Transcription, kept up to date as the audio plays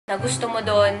na gusto mo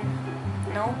doon.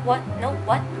 No? What? No?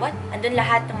 What? What? Andun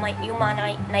lahat ng yung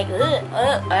mga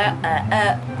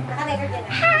Naka-record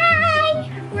ka na. Hi!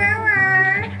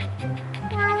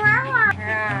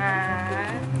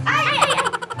 Ay!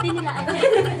 Dinilaan.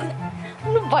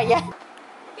 Ano ba yan?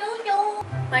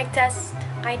 Mic test.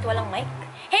 Kahit walang mic.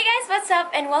 Hey guys! What's up?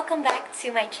 And welcome back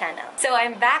to my channel. So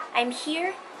I'm back. I'm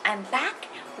here. I'm back.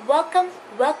 Welcome.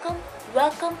 Welcome.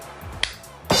 Welcome.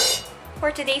 For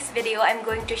today's video, I'm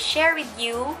going to share with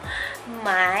you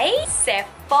my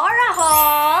Sephora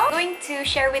haul. I'm going to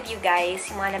share with you guys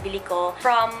yung mga nabili ko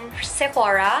from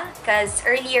Sephora because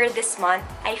earlier this month,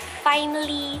 I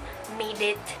finally made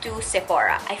it to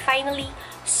Sephora. I finally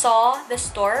saw the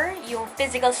store, yung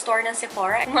physical store ng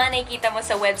Sephora. Yung mga nakikita mo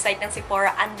sa website ng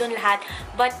Sephora, andun lahat.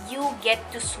 But you get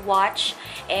to swatch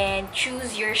and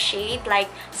choose your shade.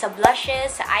 Like, sa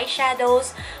blushes, sa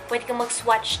eyeshadows, pwede kang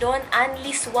mag-swatch doon.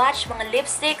 Only swatch, mga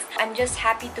lipsticks. I'm just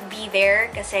happy to be there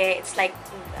kasi it's like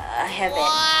heaven.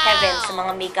 Wow. Heaven sa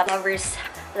mga makeup lovers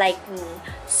like me.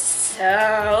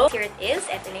 So, here it is.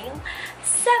 Ito na yung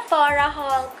Sephora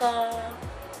haul ko.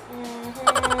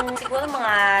 Siguro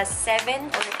mga 7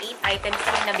 or 8 items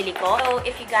yung nabili ko. So,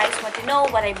 if you guys want to know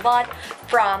what I bought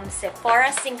from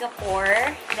Sephora,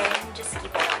 Singapore, then just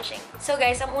keep watching. So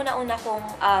guys, ang una-una kong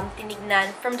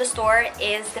tinignan from the store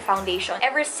is the foundation.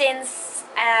 Ever since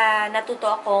natuto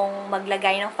akong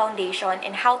maglagay ng foundation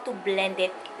and how to blend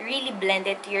it, really blend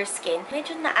it to your skin,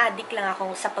 medyo na-addict lang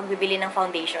ako sa pagbibili ng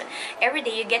foundation. Every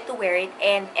day you get to wear it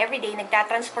and every day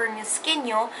nagtatransform yung skin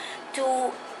nyo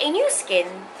to a new skin.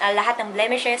 Lahat ng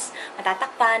blemishes,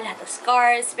 matatakpan, lahat ng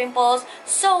scars, pimples.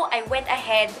 So, I went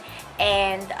ahead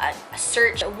and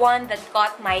searched. One that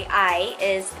caught my eye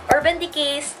is Urban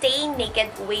Decay Staying Naked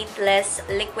Weightless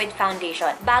Liquid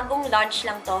Foundation. Bagong launch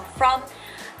lang to from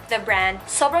the brand.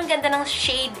 Sobrang ganda ng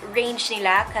shade range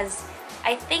nila because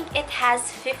I think it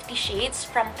has 50 shades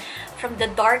from the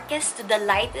darkest to the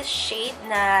lightest shade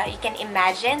na you can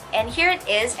imagine. And here it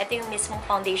is. Ito yung mismong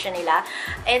foundation nila.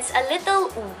 It's a little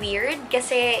weird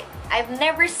kasi I've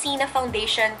never seen a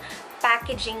foundation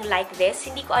packaging like this.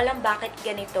 Hindi ko alam bakit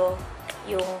ganito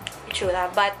yung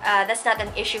itsura. But that's not an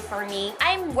issue for me.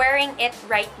 I'm wearing it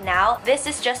right now. This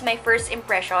is just my first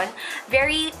impression.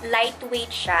 Very lightweight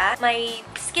siya. My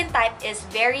skin type is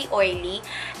very oily.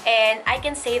 And I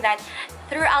can say that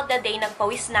throughout the day,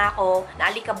 nagpawis na ako,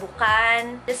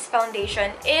 naalikabukan. This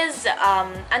foundation is,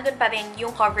 andun pa rin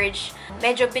yung coverage.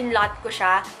 Medyo binlot ko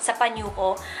siya sa panyo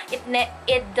ko. It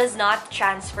does not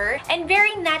transfer. And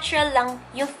very natural lang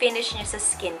yung finish niya sa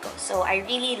skin ko. So, I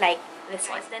really like this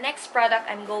one. The next product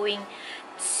I'm going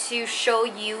to show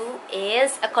you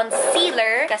is a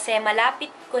concealer. Kasi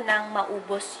malapit ko nang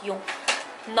maubos yung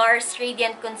NARS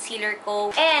Radiant Concealer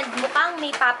ko. And mukhang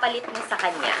may papalit mo sa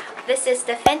kanya. This is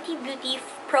the Fenty Beauty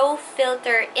Pro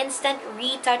Filt'r Instant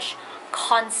Retouch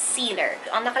Concealer.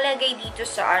 Ang nakalagay dito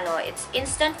sa it's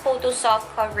Instant Photo Soft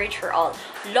Coverage for All.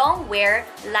 Long wear,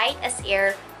 light as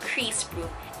air, crease proof.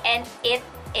 And it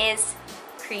is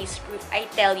crease proof.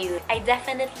 I tell you, I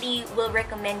definitely will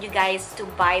recommend you guys to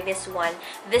buy this one,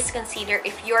 this concealer,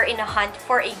 if you're in a hunt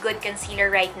for a good concealer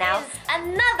right now.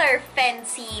 Another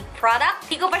Fenty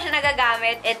product. Hindi ko pa siya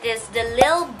nagagamit. It is the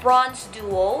Lil Bronze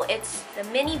Duo. It's the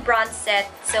mini bronze set.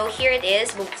 So here it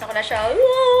is. Buksan ko na siya.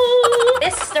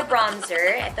 This is the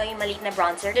bronzer. Ito yung maliit na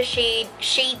bronzer. The shade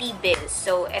Shady Biz.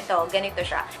 So ito, ganito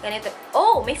siya. Ganito.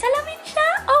 Oh, may salamin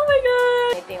siya! Oh my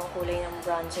god! Ito yung kulay ng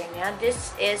bronzer niya.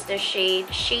 This is the shade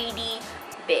Shady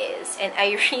Biz. And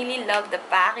I really love the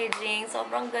packaging.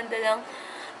 Sobrang ganda ng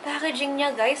packaging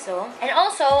niya, guys, oh. And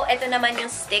also, ito naman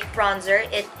yung stick bronzer.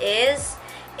 It is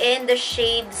in the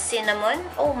shade Sinamon.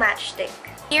 Oh, matchstick.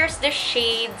 Here's the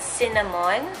shade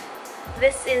Sinamon.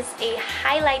 This is a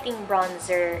highlighting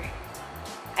bronzer,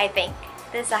 I think.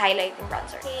 This is a highlighting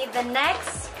bronzer. Okay, the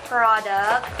next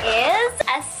product is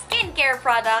a skincare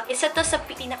product. Isa to sa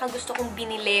pinakagusto kong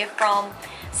binili from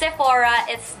Sephora.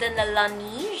 It's the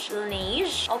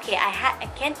Laneige. Okay, I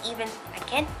can't even.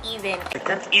 Hindi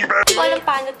ko alam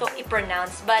paano to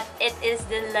i-pronounce, but it is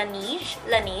the Laneige.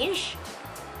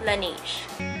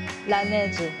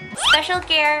 Special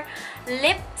Care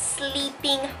Lip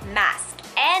Sleeping Mask.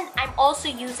 And I'm also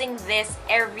using this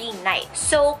every night.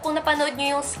 So, kung napanood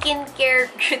nyo yung skincare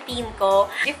routine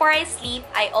ko, before I sleep,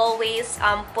 I always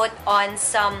put on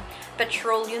some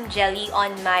petroleum jelly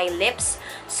on my lips.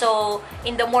 So,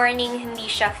 in the morning,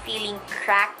 hindi siya feeling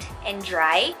cracked and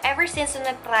dry. Ever since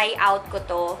na-try out ko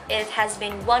to, it has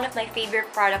been one of my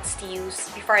favorite products to use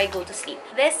before I go to sleep.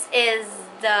 This is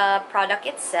the product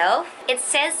itself. It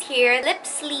says here, lip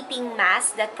sleeping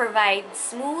mask that provides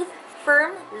smooth,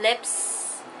 firm lips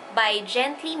by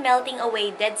gently melting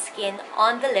away dead skin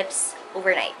on the lips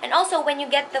overnight. And also, when you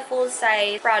get the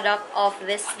full-size product of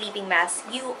this sleeping mask,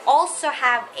 you also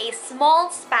have a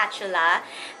small spatula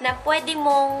na pwede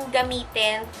mong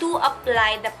gamitin to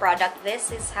apply the product.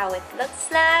 This is how it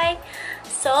looks like.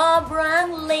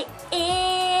 Sobrang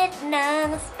liit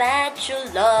ng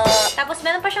spatula. Tapos,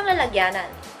 meron pa siyang lalagyanan.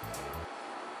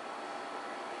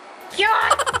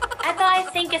 Cute! Ito, I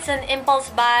think it's an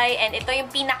impulse buy, and ito yung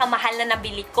pinakamahal na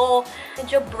nabili ko.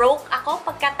 Medyo broke ako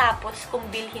pagkatapos kong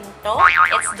bilhin to.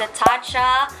 It's the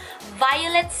Tatcha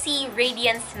Violet C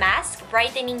Radiance Mask,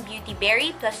 Brightening Beauty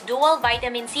Berry, plus Dual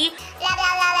Vitamin C. Blah,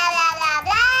 blah, blah, blah, blah, blah,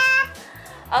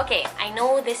 blah. Okay, I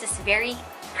know this is very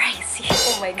pricey.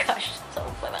 Oh my gosh, so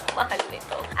parang mahal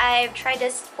nito. I've tried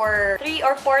this for 3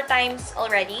 or 4 times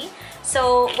already.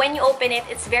 So, when you open it,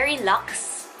 it's very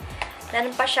luxe.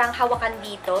 Meron pa siyang hawakan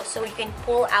dito, so you can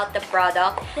pull out the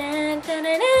product. Dun, dun,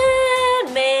 dun, dun,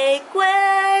 make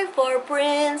way for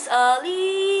Prince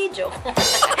Ali. Joke.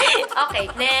 Okay,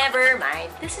 never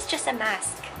mind. This is just a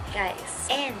mask,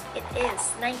 guys. And it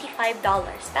is $95.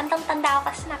 Tandang-tanda ako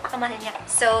kasi napakamahal niya.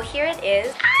 So, here it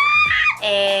is.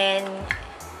 And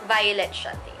violet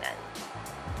siya. Tingnan.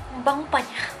 Ang bango pa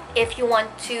niya. If you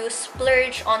want to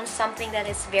splurge on something that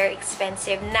is very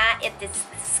expensive, na it is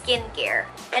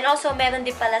skincare. And also, meron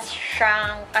din pala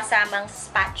siyang kasamang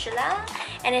spatula.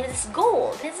 And it is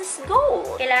gold. This is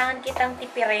gold. Kailangan kitang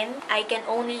tipirin. I can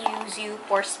only use you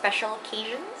for special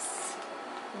occasions.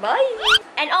 Bye!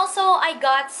 And also, I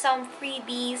got some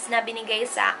freebies na binigay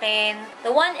sa akin.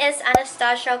 The one is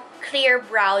Anastasia Clear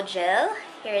Brow Gel.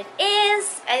 Here it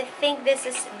is. I think this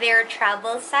is their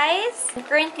travel size. I'm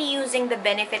currently using the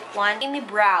Benefit one. Creamy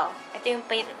Brow. Ito yung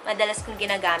madalas kong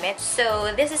ginagamit. So,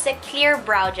 this is a clear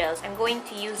brow gel. I'm going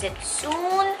to use it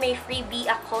soon. May freebie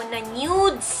ako na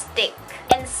Nudestix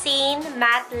Insane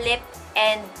Matte Lip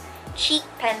and Cheek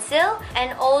Pencil.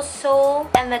 And also,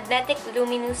 a Magnetic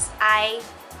Luminous Eye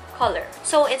color.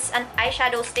 So, it's an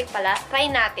eyeshadow stick pala. Try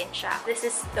natin siya. This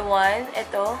is the one.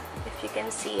 Ito. If you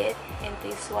can see it. Ito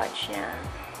yung swatch niya.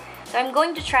 So, I'm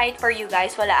going to try it for you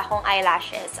guys. Wala akong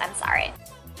eyelashes. I'm sorry.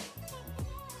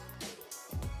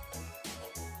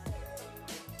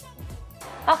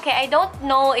 Okay, I don't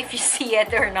know if you see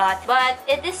it or not, but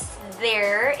it is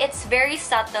there. It's very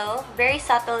subtle. Very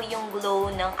subtle yung glow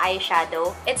ng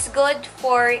eyeshadow. It's good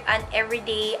for an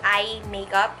everyday eye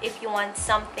makeup if you want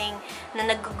something na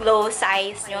nag-glow sa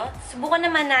eyes nyo. Subukan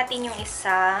naman natin yung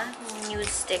isa,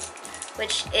 Nudestix,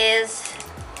 which is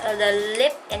the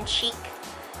Lip and Cheek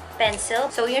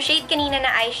Pencil. So, yung shade kanina na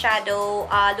eyeshadow,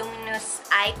 luminous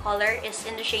eye color is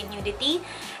in the shade Nudity.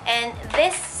 And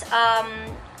this,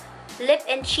 Lip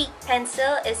and Cheek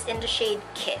Pencil is in the shade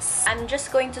Kiss. I'm just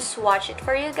going to swatch it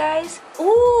for you guys.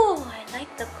 Ooh, I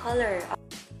like the color.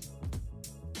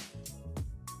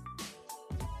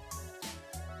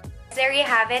 There you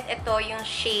have it. Ito yung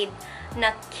shade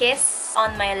na Kiss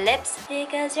on my lips.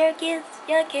 Because your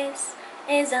kiss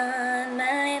is on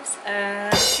my lips.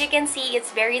 As you can see,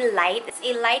 it's very light. It's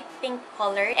a light pink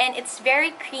color and it's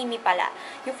very creamy pala.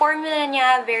 Yung formula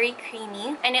niya, very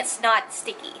creamy and it's not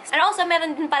sticky. And also,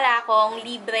 meron din pala akong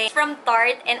libre from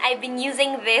Tarte and I've been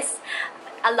using this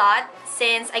a lot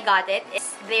since I got it.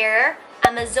 It's their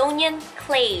Amazonian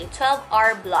Clay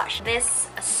 12-hour blush. This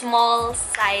small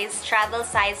size, travel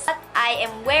size that I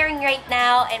am wearing right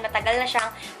now and matagal na siyang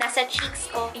nasa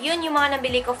cheeks ko. Yun yung mga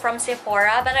nabili ko from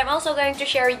Sephora, but I'm also going to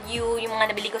share you yung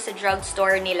mga nabili ko sa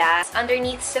drugstore nila.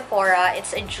 Underneath Sephora,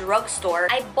 it's a drugstore.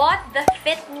 I bought the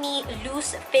Fit Me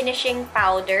Loose Finishing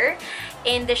Powder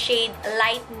in the shade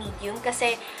Light Medium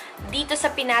kasi dito sa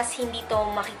Pinas, hindi to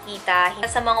makikita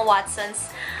sa mga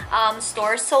Watson's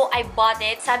stores. So, I bought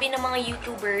it. Sabi ng mga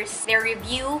YouTubers, their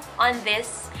review on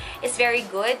this is very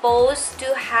good. Supposed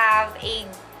to have a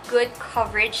good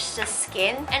coverage sa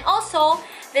skin. And also,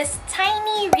 this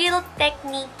tiny Real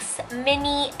Techniques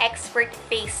Mini Expert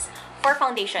Face for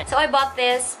foundation. So, I bought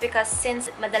this because since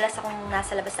madalas akong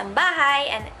nasa labas ng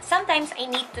bahay and sometimes I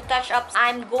need to touch up,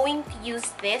 I'm going to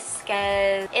use this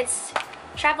because it's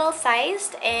travel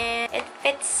sized and it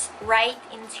fits right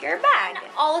into your bag.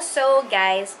 Also,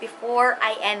 guys, before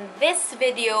I end this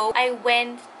video, I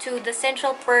went to the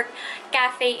Central Perk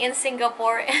Cafe in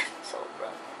Singapore and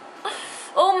sobrang,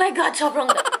 oh my god,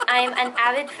 sobrang I'm an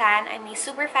avid fan. I'm a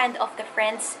super fan of the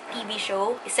Friends TV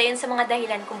show. Isa yun sa mga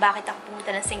dahilan kung bakit ako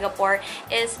pumunta ng Singapore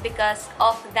is because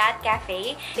of that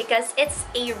cafe. Because it's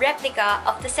a replica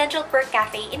of the Central Perk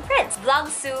Cafe in Friends. Vlog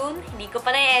soon. Hindi ko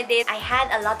pa na-edit. I had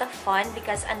a lot of fun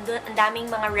because ang daming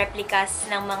mga replicas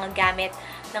ng mga gamit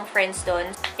ng Friends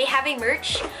doon. they have a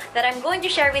merch that I'm going to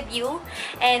share with you.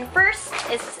 And first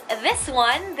is this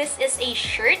one. This is a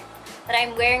shirt that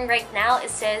I'm wearing right now. It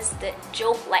says the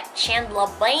joke like Chandler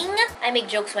Bing. I make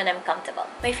jokes when I'm comfortable.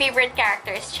 My favorite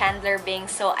character is Chandler Bing,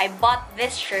 so I bought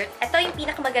this shirt. Ito yung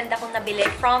pinakamaganda kong nabili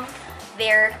from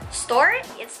their store.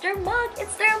 It's their mug!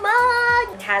 It's their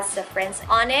mug! It has the friends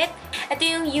on it. Ito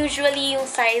yung usually yung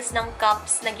size ng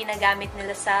cups na ginagamit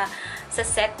nila sa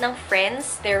set ng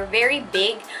friends. They're very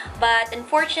big, but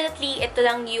unfortunately, ito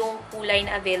lang yung kulay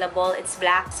na available. It's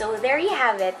black. So there you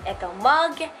have it. Ito,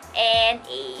 mug and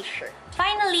a shirt.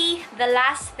 Finally, the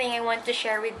last thing I want to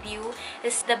share with you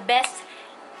is the best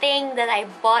thing that I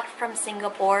bought from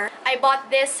Singapore. I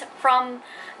bought this from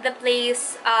the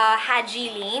place Haji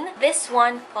Lane. This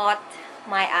one caught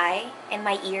my eye and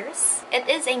my ears. It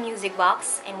is a music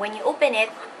box, and when you open it,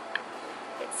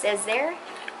 it says there,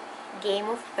 Game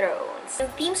of Thrones. Yung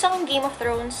theme song ng Game of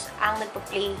Thrones ang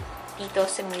nagpa-play dito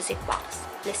sa music box.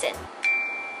 Listen.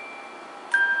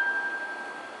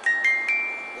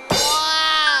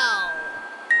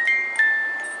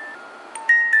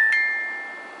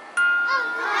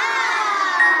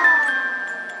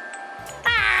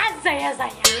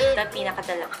 That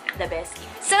the best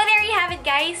gift. So there you have it,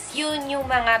 guys. Yun yung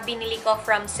mga binili ko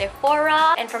from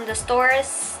Sephora and from the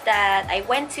stores that I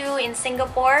went to in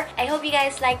Singapore. I hope you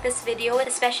guys like this video,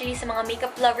 especially sa mga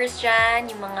makeup lovers dyan,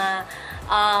 yung mga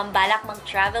balak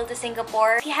mag-travel to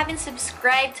Singapore. If you haven't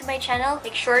subscribed to my channel,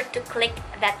 make sure to click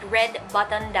that red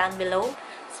button down below.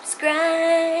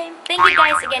 Subscribe! Thank you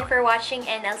guys again for watching,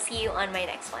 and I'll see you on my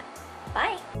next one.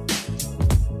 Bye!